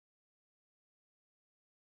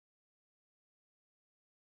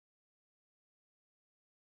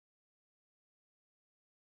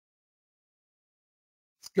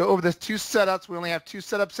go over the two setups. We only have two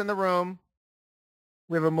setups in the room.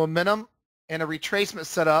 We have a momentum and a retracement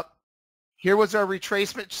setup. Here was our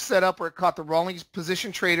retracement setup where it caught the rolling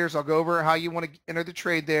position traders. I'll go over how you want to enter the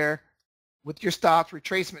trade there with your stops,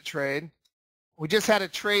 retracement trade. We just had a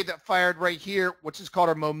trade that fired right here, which is called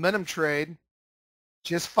our momentum trade.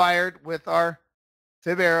 Just fired with our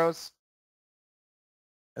fib arrows.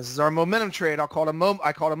 This is our momentum trade. I call it a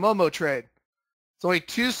Momo trade. It's only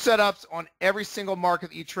two setups on every single market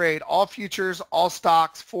that you trade. All futures, all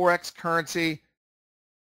stocks, Forex, currency.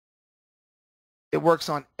 It works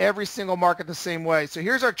on every single market the same way. So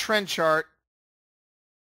here's our trend chart.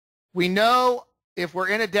 We know if we're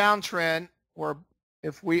in a downtrend or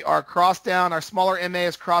if we are crossed down, our smaller MA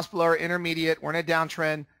is crossed below our intermediate, we're in a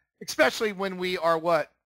downtrend, especially when we are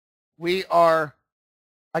what? We are,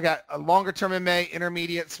 I got a longer term MA,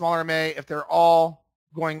 intermediate, smaller MA. If they're all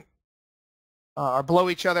going or below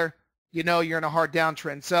each other, you know you're in a hard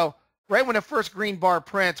downtrend. So right when the first green bar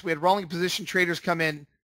prints, we had rolling position traders come in.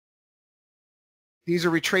 These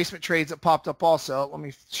are retracement trades that popped up also. Let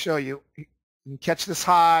me show you. You can catch this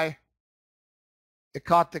high. It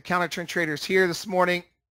caught the counter trend traders here this morning.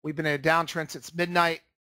 We've been in a downtrend since midnight.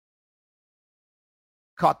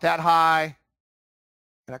 Caught that high,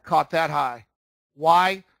 and it caught that high.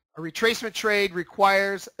 Why? A retracement trade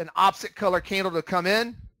requires an opposite color candle to come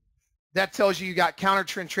in. That tells you got counter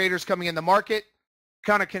trend traders coming in the market.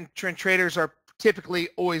 Counter trend traders are typically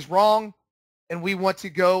always wrong, and we want to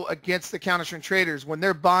go against the counter trend traders. When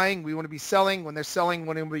they're buying, we want to be selling. When they're selling, we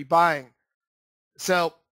want to be buying.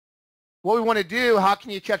 So what we want to do, how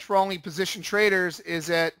can you catch rolling position traders, is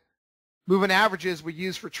that moving averages we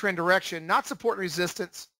use for trend direction, not support and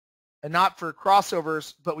resistance, and not for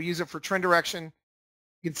crossovers, but we use it for trend direction.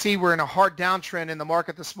 You can see we're in a hard downtrend in the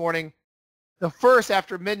market this morning. The first,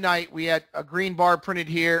 after midnight, we had a green bar printed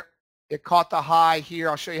here. It caught the high here.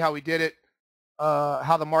 I'll show you how we did it,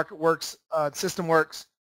 how the market works, system works.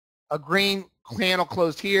 A green candle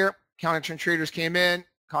closed here. Counter trend traders came in,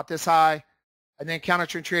 caught this high, and then counter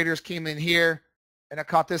trend traders came in here, and it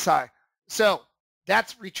caught this high. So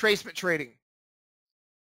that's retracement trading.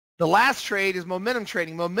 The last trade is momentum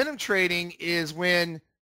trading. Momentum trading is when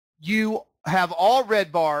you have all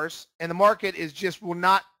red bars and the market is just will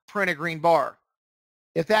not print a green bar.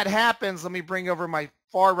 If that happens, let me bring over my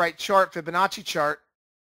far right chart, Fibonacci chart.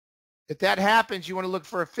 If that happens, you want to look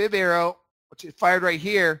for a fib arrow, which is fired right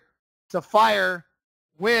here, to fire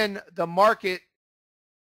when the market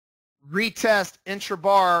retest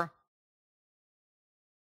intra-bar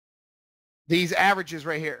these averages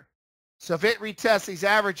right here. So if it retests these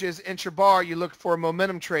averages intra-bar, you look for a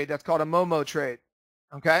momentum trade. That's called a Momo trade.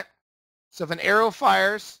 Okay? So if an arrow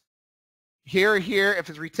fires here or here, if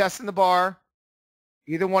it's retesting the bar,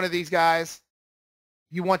 either one of these guys,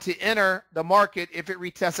 you want to enter the market if it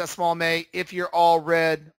retests that small MA, if you're all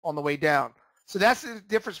red on the way down. So that's the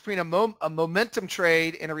difference between a momentum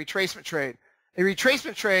trade and a retracement trade. A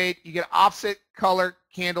retracement trade, you get opposite color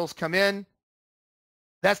candles come in.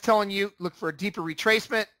 That's telling you look for a deeper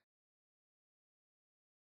retracement.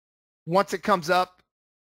 Once it comes up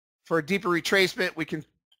for a deeper retracement, we can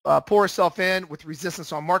pull ourselves in with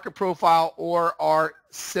resistance on market profile or our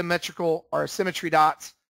symmetry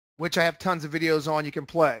dots, which I have tons of videos on you can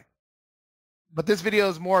play. But this video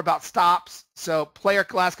is more about stops. So play our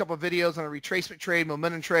last couple of videos on a retracement trade,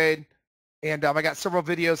 momentum trade, and I got several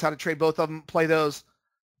videos how to trade both of them, play those.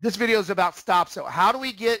 This video is about stops. So how do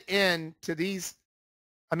we get into these?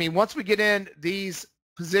 I mean, once we get in these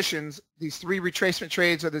positions, these three retracement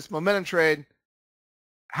trades or this momentum trade,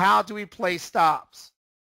 how do we play stops?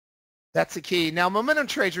 That's the key. Now, momentum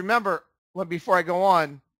trades, remember, before I go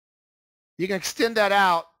on, you can extend that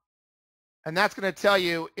out, and that's going to tell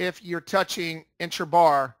you if you're touching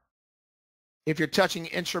intra-bar. If you're touching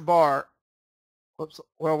intra-bar,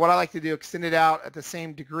 well, what I like to do, extend it out at the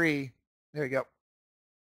same degree. There you go.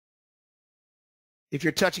 If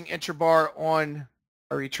you're touching intra-bar on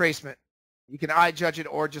a retracement, you can eye judge it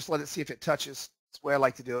or just let it see if it touches. That's the way I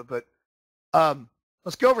like to do it. But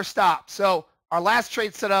let's go over stops. So our last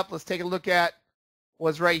trade set up, let's take a look at,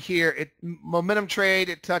 was right here. Momentum trade,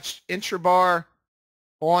 it touched intra-bar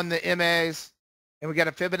on the MAs, and we got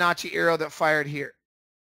a Fibonacci arrow that fired here.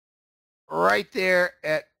 Right there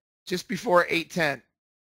at just before 810.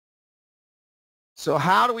 So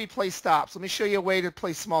how do we play stops? Let me show you a way to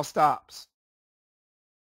play small stops.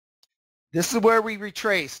 This is where we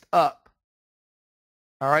retraced up.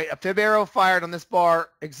 All right, a fib arrow fired on this bar,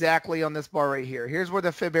 exactly on this bar right here. Here's where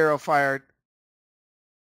the fib arrow fired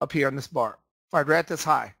up here on this bar. Fired right at this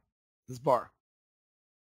high, this bar.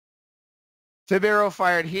 Fib arrow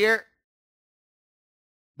fired here.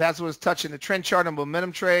 That's what was touching the trend chart and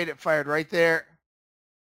momentum trade. It fired right there.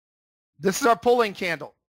 This is our pulling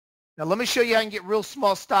candle. Now let me show you how I can get real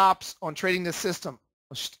small stops on trading this system.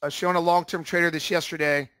 I was showing a long-term trader this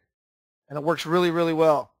yesterday, and it works really, really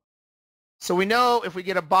well. So we know if we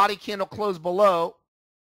get a body candle close below,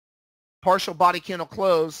 partial body candle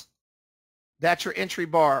close, that's your entry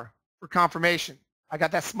bar for confirmation. I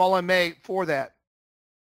got that small MA for that.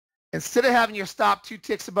 Instead of having your stop 2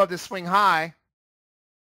 ticks above the swing high,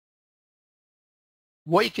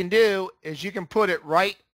 what you can do is you can put it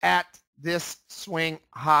right at this swing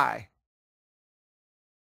high,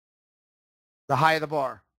 the high of the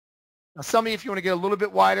bar. Now some of you, if you want to get a little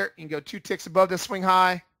bit wider, you can go 2 ticks above the swing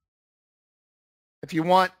high. If you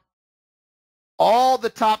want, all the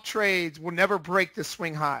top trades will never break the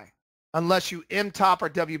swing high unless you M top or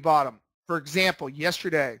W bottom. For example,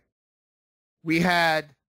 yesterday we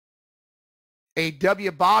had a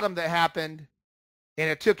W bottom that happened and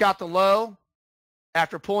it took out the low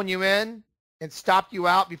after pulling you in and stopped you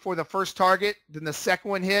out before the first target. Then the second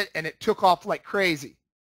one hit and it took off like crazy.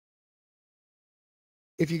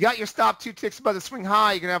 If you got your stop 2 ticks above the swing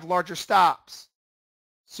high, you're going to have larger stops.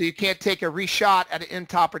 So you can't take a reshot at an M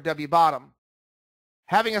top or W bottom.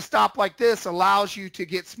 Having a stop like this allows you to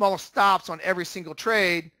get smaller stops on every single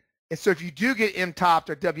trade. And so if you do get M topped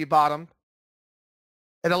or W bottomed,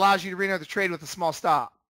 it allows you to re-enter the trade with a small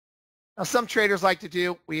stop. Now some traders like to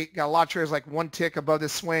do, we got a lot of traders like 1 tick above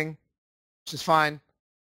this swing, which is fine.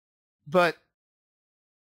 But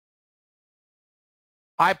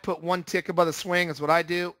I put 1 tick above the swing is what I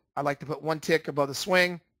do. I like to put 1 tick above the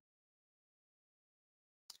swing.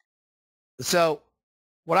 So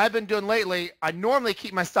what I've been doing lately, I normally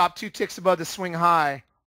keep my stop 2 ticks above the swing high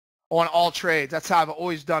on all trades. That's how I've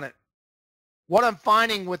always done it. What I'm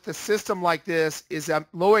finding with the system like this is I'm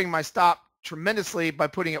lowering my stop tremendously by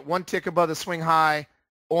putting it 1 tick above the swing high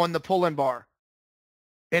on the pull-in bar.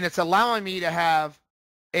 And it's allowing me to have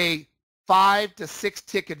a 5 to 6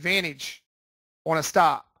 tick advantage on a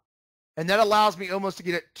stop. And that allows me almost to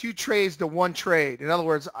get it 2 trades to 1 trade. In other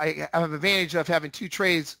words, I have an advantage of having 2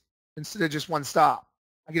 trades instead of just 1 stop.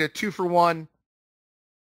 I get a 2-for-1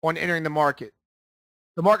 on entering the market.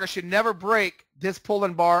 The market should never break this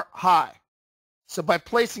pull-in bar high. So by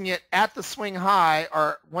placing it at the swing high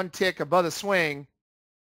or 1 tick above the swing,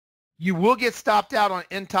 you will get stopped out on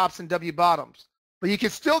N tops and W bottoms. But you can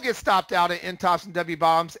still get stopped out at N tops and W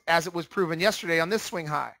bottoms as it was proven yesterday on this swing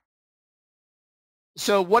high.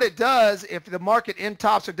 So what it does, if the market N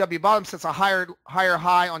tops or W bottoms sets a higher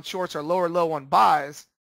high on shorts or lower low on buys,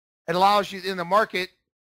 it allows you in the market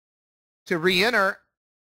to re-enter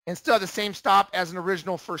and still have the same stop as an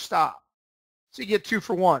original first stop. So you get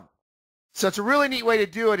 2-for-1. So it's a really neat way to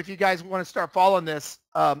do it if you guys want to start following this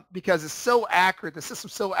because it's so accurate. The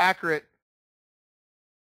system's so accurate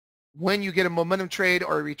when you get a momentum trade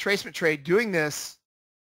or a retracement trade doing this,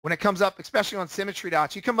 when it comes up, especially on symmetry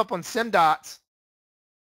dots, you come up on sim dots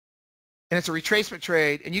and it's a retracement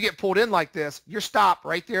trade and you get pulled in like this, you're stopped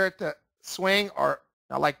right there at the swing or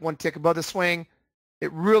not like 1 tick above the swing.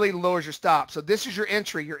 It really lowers your stop. So this is your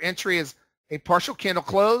entry. Your entry is a partial candle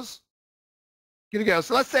close. Good to go.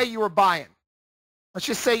 So let's say you were buying. Let's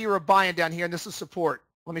just say you were buying down here and this is support.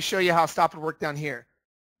 Let me show you how stop would work down here.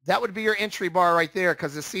 That would be your entry bar right there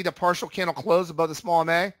because you see the partial candle close above the small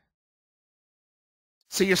MA.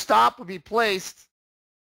 So your stop would be placed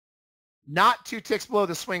not 2 ticks below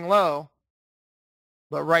the swing low,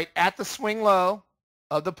 but right at the swing low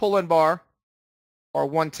of the pull-in bar or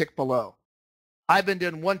 1 tick below. I've been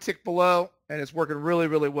doing 1 tick below and it's working really,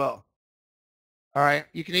 really well. All right.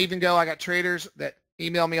 You can even go, I got traders that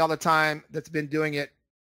email me all the time that's been doing it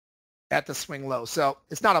at the swing low. So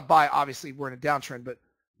it's not a buy, obviously we're in a downtrend, but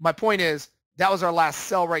my point is that was our last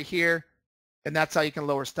sell right here. And that's how you can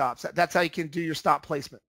lower stops. That's how you can do your stop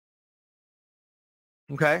placement.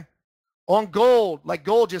 Okay. On gold, like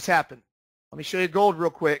gold just happened. Let me show you gold real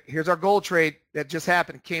quick. Here's our gold trade that just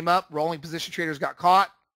happened. It came up, rolling position traders got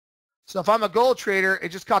caught. So if I'm a gold trader, it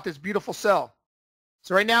just caught this beautiful sell.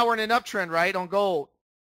 So right now we're in an uptrend, right, on gold.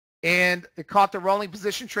 And it caught the rolling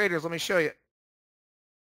position traders. Let me show you.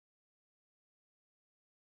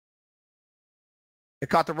 It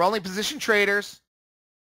caught the rolling position traders.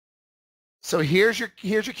 So here's your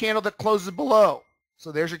candle that closes below.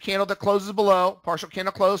 So there's your candle that closes below, partial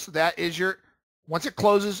candle close. So that is your, once it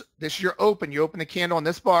closes, this is your open. You open the candle on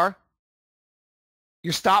this bar.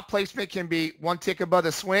 Your stop placement can be 1 tick above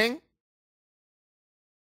the swing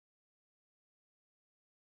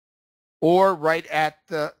or right at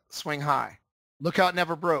the swing high. Look how it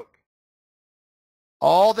never broke.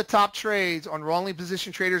 All the top trades on rolling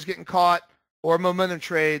position traders getting caught or momentum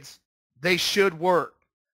trades, they should work.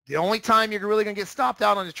 The only time you're really going to get stopped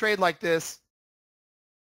out on a trade like this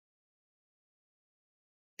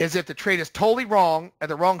is if the trade is totally wrong at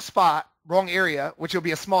the wrong spot, wrong area, which will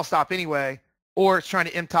be a small stop anyway, or it's trying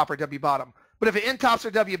to M top or W bottom. But if it M tops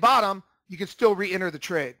or W bottom, you can still re-enter the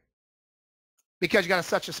trade because you got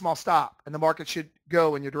such a small stop and the market should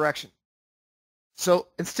go in your direction. So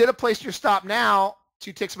instead of placing your stop now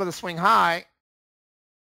 2 ticks above the swing high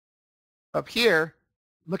up here,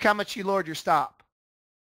 look how much you lowered your stop.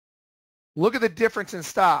 Look at the difference in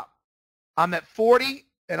stop. I'm at 40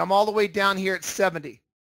 and I'm all the way down here at 70.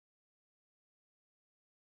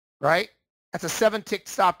 Right? That's a 7-tick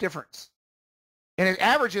stop difference. And it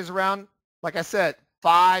averages around, like I said,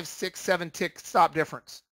 5, 6, 7-tick stop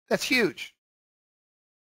difference. That's huge.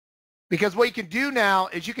 Because what you can do now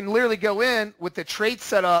is you can literally go in with the trade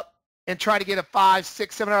set up and try to get a $5,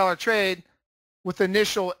 $6, $7 trade with the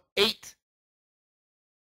initial 8,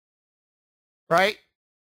 right?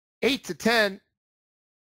 8 to 10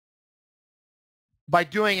 by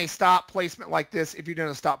doing a stop placement like this if you're doing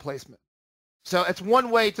a stop placement. So it's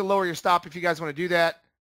one way to lower your stop if you guys want to do that.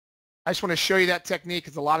 I just want to show you that technique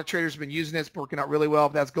because a lot of traders have been using it. It's working out really well.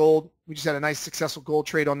 But that's gold. We just had a nice successful gold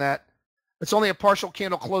trade on that. It's only a partial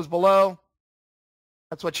candle close below.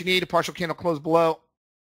 That's what you need, a partial candle close below.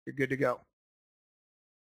 You're good to go.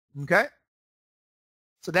 Okay?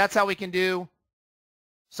 So that's how we can do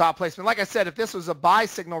stop placement. Like I said, if this was a buy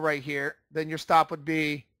signal right here, then your stop would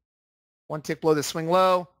be 1 tick below the swing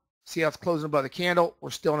low. See how it's closing above the candle.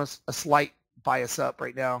 We're still in a slight bias up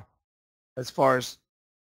right now as far as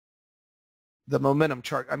the momentum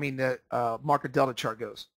chart, I mean the market delta chart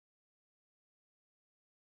goes.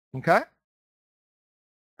 Okay?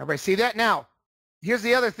 Everybody see that? Now, here's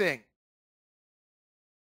the other thing.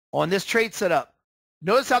 On this trade setup,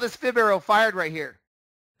 notice how this fib arrow fired right here.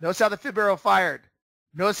 Notice how the fib arrow fired.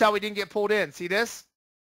 Notice how we didn't get pulled in. See this?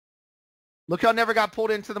 Look how it never got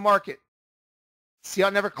pulled into the market. See how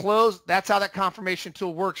it never closed? That's how that confirmation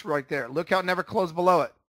tool works right there. Look how it never closed below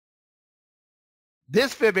it.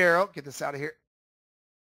 This fib arrow, get this out of here.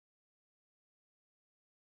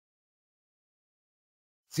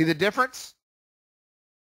 See the difference?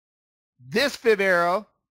 This fib arrow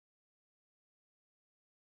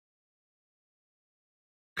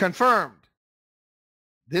confirmed.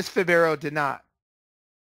 This fib arrow did not.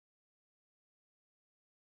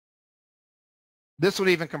 This one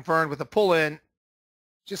even confirmed with a pull in.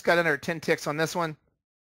 Just got under 10 ticks on this one.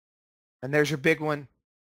 And there's your big one.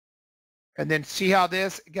 And then see how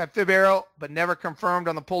this got fib arrow, but never confirmed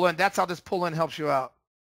on the pull in. That's how this pull in helps you out.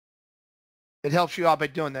 It helps you out by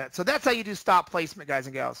doing that. So that's how you do stop placement, guys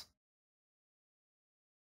and gals.